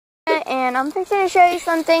and I'm fixing to show you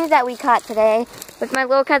some things that we caught today with my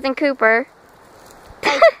little cousin Cooper.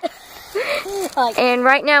 And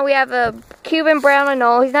right now we have a Cuban brown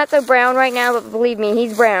anole. He's not so brown right now, but believe me,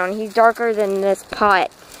 he's brown. He's darker than this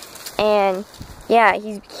pot. And yeah,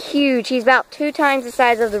 he's huge. He's about 2 times the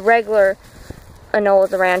size of the regular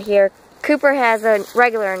anoles around here. Cooper has a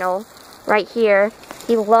regular anole right here.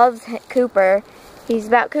 He loves Cooper. He's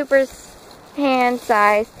about Cooper's hand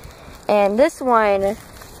size. And this one,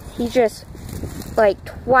 he's just like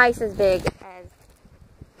twice as big as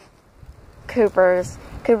Cooper's.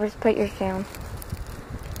 Cooper's, put yours down.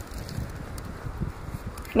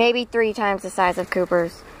 Maybe 3 times the size of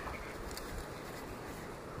Cooper's.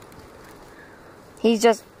 He's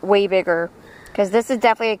just way bigger. Because this is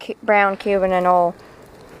definitely a brown Cuban anole.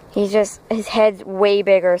 He's just, his head's way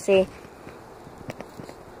bigger, see?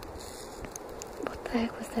 What the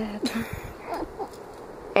heck was that?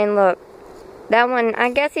 And look, that one,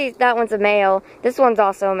 I guess that one's a male. This one's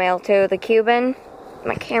also a male too, the Cuban.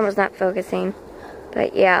 My camera's not focusing.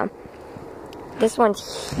 But yeah, this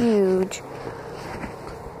one's huge.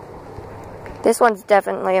 This one's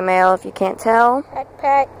definitely a male if you can't tell. Pat,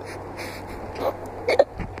 pat.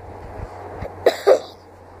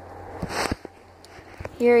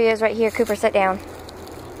 Here he is right here. Cooper, sit down.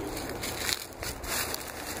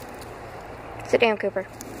 Sit down, Cooper.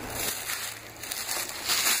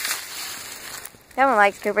 That one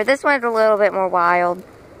likes Cooper. This one's a little bit more wild.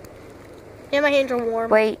 Yeah, my hands are warm.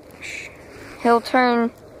 Wait. He'll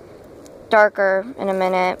turn darker in a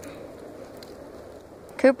minute.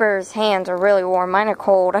 Cooper's hands are really warm. Mine are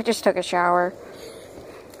cold. I just took a shower.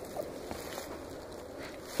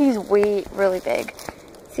 He's really big.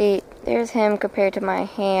 See, there's him compared to my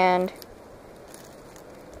hand.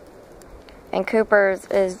 And Cooper's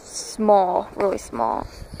is small, really small.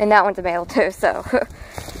 And that one's a male too, so.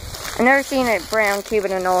 I've never seen a brown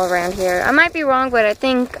Cuban anole around here. I might be wrong, but I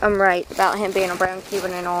think I'm right about him being a brown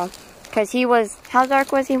Cuban anole. Because he was, how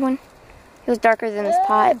dark was he when? He was darker than this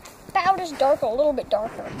pot. About as dark, a little bit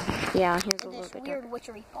darker. Yeah, he was a little This bit weird darker.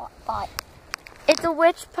 witchery pot. It's a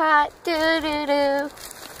witch pot. Doo-doo-doo.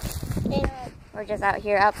 And We're just out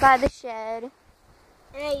here outside the shed.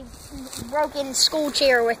 a broken school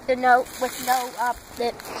chair with no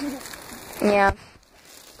lip. Yeah.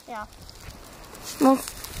 Yeah. Well,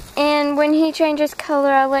 and when he changes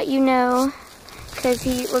color, I'll let you know. Because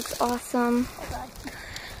he looks awesome.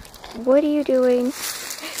 What are you doing?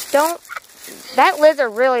 Don't. That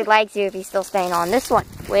lizard really likes you if he's still staying on. This one.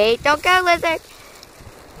 Wait, don't go, lizard.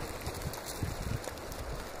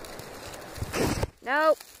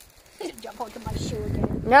 Nope. Jump onto my shoe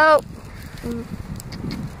again. Nope.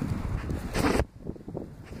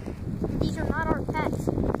 These are not our pets.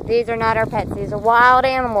 These are not our pets. These are wild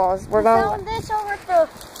animals. We're We going. found this over at the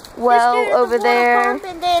Well, over there. Pump,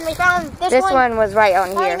 and then we found This one was right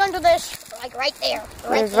on lying here. under this, like right there.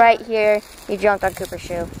 It was right here. He jumped on Cooper's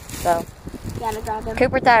shoe. So Gotta grab him.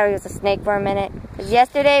 Cooper thought it was a snake for a minute. 'Cause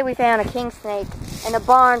yesterday we found a king snake in the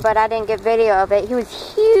barn, but I didn't get video of it. He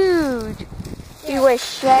was huge. He was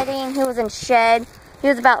shedding. He was in shed. He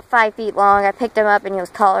was about 5 feet long. I picked him up and he was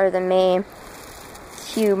taller than me.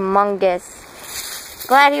 Humongous.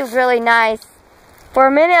 Glad he was really nice. For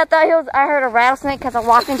a minute I thought I heard a rattlesnake because I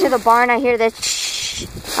walked into the barn. I hear this shh.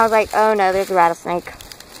 I was like, oh no, there's a rattlesnake.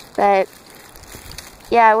 But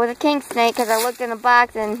yeah, it was a king snake because I looked in the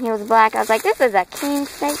box and he was black. I was like, this is a king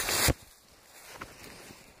snake.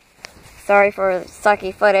 Sorry for the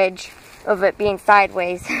sucky footage of it being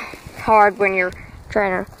sideways. It's hard when you're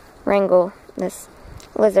trying to wrangle this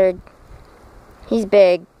lizard. He's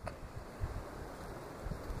big.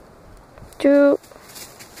 Good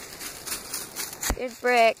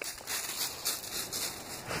Brick.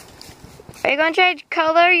 Are you going to change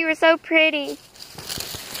color? You were so pretty.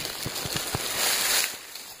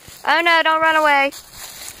 Oh no, don't run away.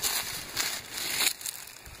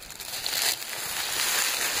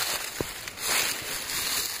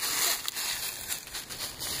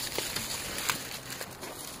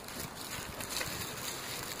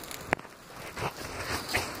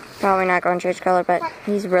 Probably not going to change color, but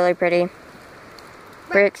he's really pretty.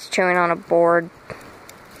 Brick's chewing on a board.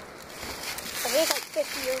 He's like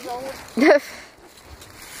 50 years old.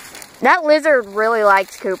 That lizard really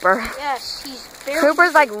likes Cooper. Yes, he's very...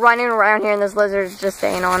 Cooper's like running around here and this lizard's just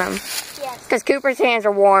staying on him. Yes. Because Cooper's hands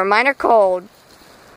are warm. Mine are cold.